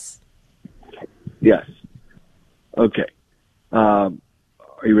 Yes. Yes. Okay. Are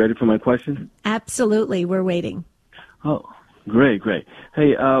you ready for my question? Absolutely. We're waiting. Oh, great.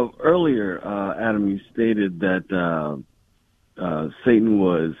 Hey, earlier, Adam, you stated that Satan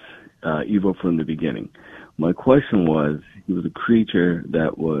was evil from the beginning. My question was, he was a creature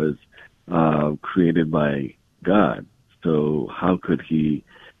that was created by God. So how could he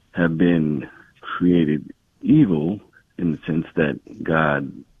have been created evil, in the sense that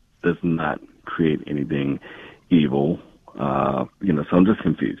God does not create anything evil? So I'm just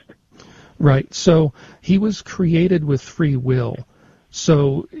confused. Right. So he was created with free will.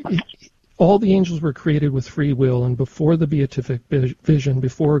 So all the angels were created with free will, and before the beatific vision,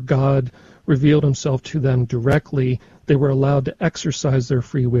 before God revealed himself to them directly, they were allowed to exercise their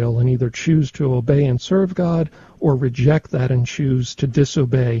free will and either choose to obey and serve God, or reject that and choose to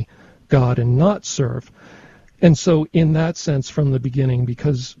disobey God and not serve. And so in that sense, from the beginning,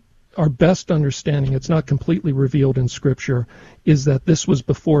 because our best understanding, it's not completely revealed in Scripture, is that this was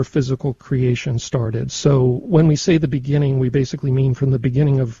before physical creation started. So when we say the beginning, we basically mean from the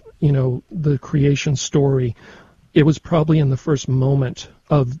beginning of, the creation story. It was probably in the first moment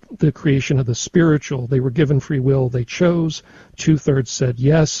of the creation of the spiritual. They were given free will. They chose. 2/3 said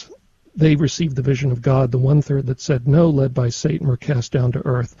yes. They received the vision of God. The 1/3 that said no, led by Satan, were cast down to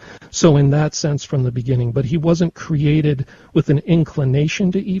earth. So in that sense, from the beginning. But he wasn't created with an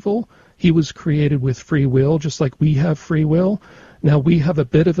inclination to evil. He was created with free will, just like we have free will. Now, we have a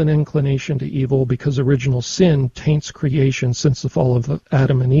bit of an inclination to evil because original sin taints creation since the fall of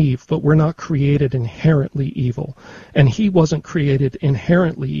Adam and Eve, but we're not created inherently evil. And he wasn't created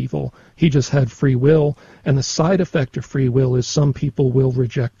inherently evil. He just had free will, and the side effect of free will is some people will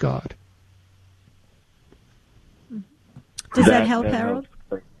reject God. Does that help, Harold?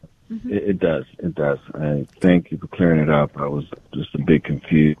 Mm-hmm. It does. I thank you for clearing it up. I was just a bit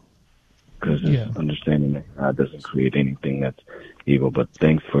confused because understanding that God doesn't create anything that's evil. But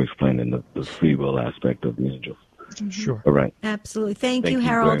thanks for explaining the free will aspect of the angels. Mm-hmm. Sure. All right. Absolutely. Thank you,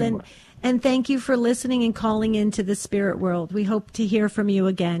 Harold. And thank you for listening and calling into the spirit world. We hope to hear from you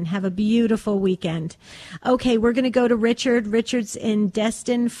again. Have a beautiful weekend. Okay, we're going to go to Richard. Richard's in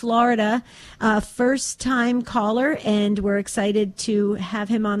Destin, Florida. First-time caller, and we're excited to have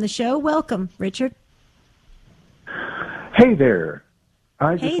him on the show. Welcome, Richard. Hey there.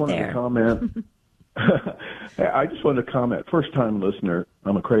 I just wanted to comment. I just wanted to comment. First-time listener.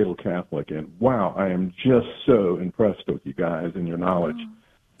 I'm a cradle Catholic, and wow, I am just so impressed with you guys and your knowledge.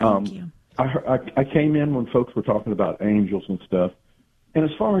 Thank you. I came in when folks were talking about angels and stuff, and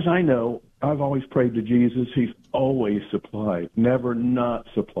as far as I know, I've always prayed to Jesus. He's always supplied, never not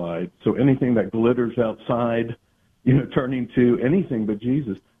supplied. So anything that glitters outside, turning to anything but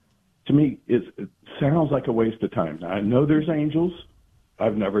Jesus, to me, it sounds like a waste of time. Now, I know there's angels.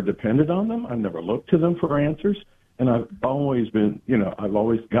 I've never depended on them. I've never looked to them for answers. And I've always been, I've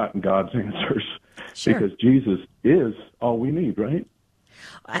always gotten God's answers. Sure. Because Jesus is all we need, right?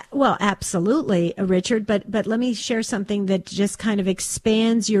 Well, absolutely, Richard. But let me share something that just kind of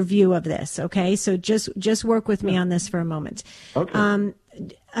expands your view of this. Okay, so just work with me on this for a moment. Okay.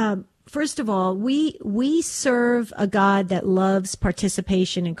 First of all, we serve a God that loves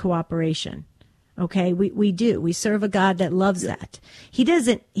participation and cooperation. Okay, we do. We serve a God that loves that. He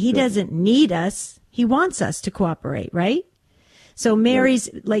doesn't need us. He wants us to cooperate, right? So Mary's,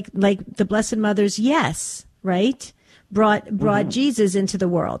 like the Blessed Mother's yes, right, brought Jesus into the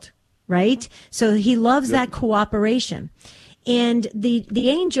world, right? So he loves that cooperation. And the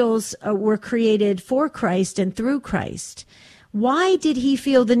angels were created for Christ and through Christ. Why did he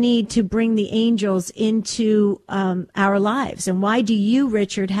feel the need to bring the angels into our lives? And why do you,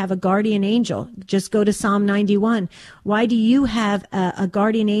 Richard, have a guardian angel? Just go to Psalm 91. Why do you have a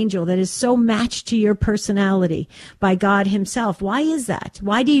guardian angel that is so matched to your personality by God himself? Why is that?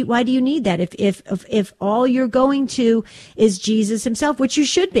 Why do you need that? If all you're going to is Jesus himself, which you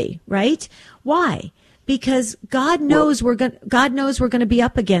should be, right? Why? Because God knows we're going to be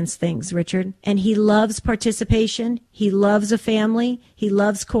up against things, Richard, and he loves participation. He loves a family. He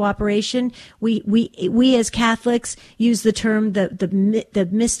loves cooperation. We as Catholics use the term the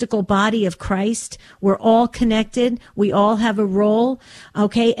mystical body of Christ. We're all connected. We all have a role.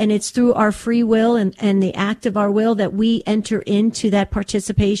 Okay. And it's through our free will and the act of our will that we enter into that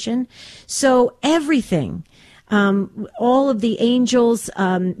participation. So everything, all of the angels'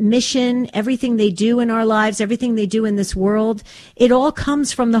 mission, everything they do in our lives, everything they do in this world, it all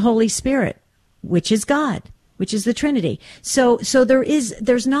comes from the Holy Spirit, which is God, which is the Trinity. So there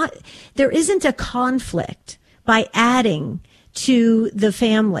isn't a conflict by adding to the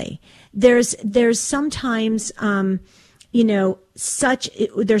family. There's sometimes,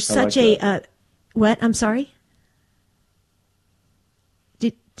 what? I'm sorry?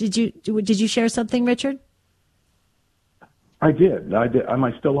 Did you share something, Richard? I did. Am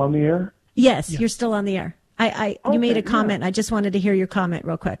I still on the air? Yes, you're still on the air. You made a comment. Yeah. I just wanted to hear your comment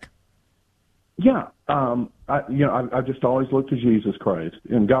real quick. Yeah. I've just always looked to Jesus Christ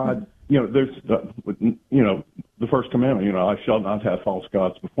and God. There's the first commandment. I shall not have false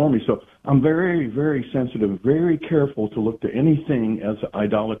gods before me. So I'm very, very sensitive, very careful to look to anything as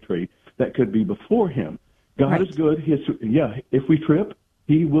idolatry that could be before Him. God is good. If we trip,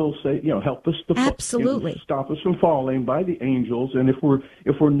 He will say, help us to absolutely stop us from falling by the angels. And if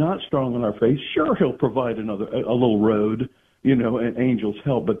we're not strong in our faith, sure, He'll provide a little road, and angels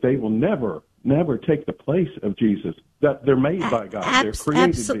help, but they will never take the place of Jesus. That they're made by God. They're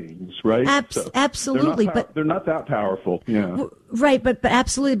created beings, right? Absolutely, but they're not that powerful. Yeah. Right, but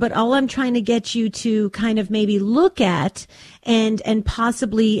absolutely. But all I'm trying to get you to kind of maybe look at and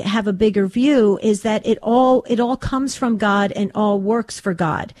possibly have a bigger view is that it all comes from God and all works for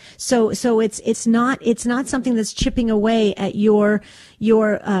God. So it's not something that's chipping away at your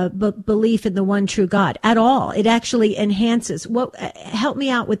belief in the one true God at all. It actually enhances. Help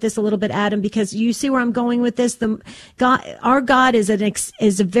me out with this a little bit, Adam, because you see where I'm going with this. Our God is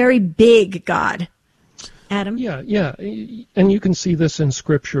a very big God. Adam? Yeah. And you can see this in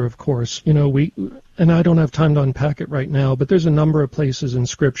Scripture, of course. And I don't have time to unpack it right now, but there's a number of places in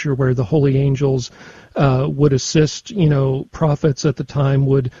Scripture where the holy angels would assist, prophets at the time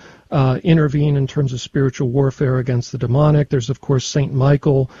would intervene in terms of spiritual warfare against the demonic. There's, of course, Saint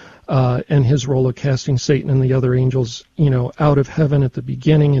Michael and his role of casting Satan and the other angels, out of heaven at the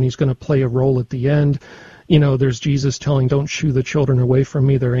beginning, and he's going to play a role at the end. There's Jesus telling, don't shoo the children away from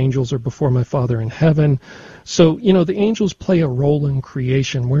me. Their angels are before my Father in heaven. So, the angels play a role in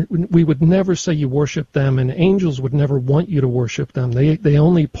creation. We would never say you worship them, and angels would never want you to worship them. They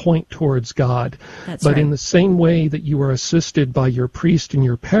only point towards God. That's but right. In the same way that you are assisted by your priest in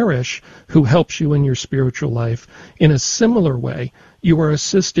your parish who helps you in your spiritual life, in a similar way, you are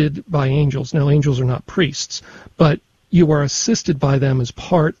assisted by angels. Now, angels are not priests, but you are assisted by them as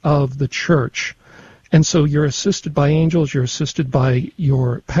part of the church. And so you're assisted by angels, you're assisted by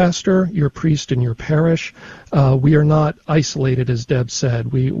your pastor, your priest in your parish. We are not isolated, as Deb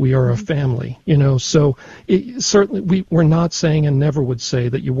said. We are a family, So certainly we're not saying and never would say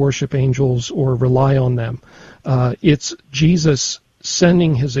that you worship angels or rely on them. It's Jesus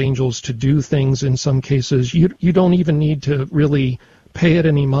sending his angels to do things in some cases. You don't even need to really pay it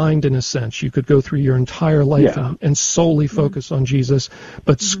any mind in a sense. You could go through your entire life and solely focus on Jesus.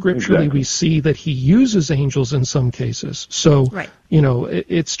 But scripturally we see that he uses angels in some cases. So,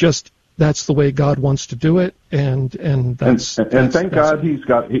 it's just, that's the way God wants to do it. And thank God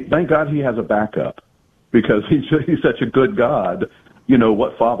he has a backup, because he's such a good God.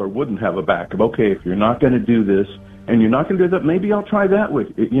 What father wouldn't have a backup? Okay, if you're not going to do this and you're not going to do that, maybe I'll try that with,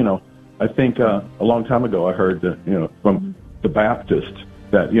 I think a long time ago I heard that, from the Baptist,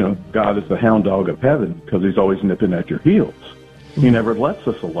 that God is the hound dog of heaven because he's always nipping at your heels. He never lets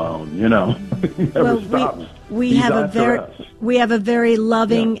us alone. He never stops We have a very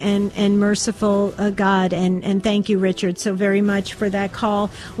loving and merciful God, and thank you, Richard, so very much for that call.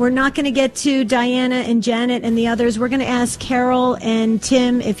 We're not going to get to Diana and Janet and the others. We're going to ask Carol and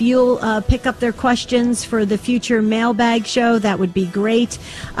Tim if you'll pick up their questions for the future mailbag show. That would be great.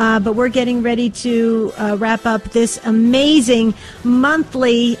 But we're getting ready to wrap up this amazing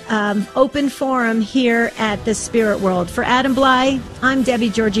monthly open forum here at the Spirit World. For Adam Bly, I'm Debbie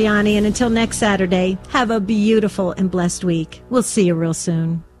Georgianni, and until next Saturday, have a beautiful and blessed week. We'll see you real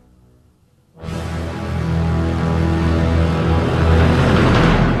soon.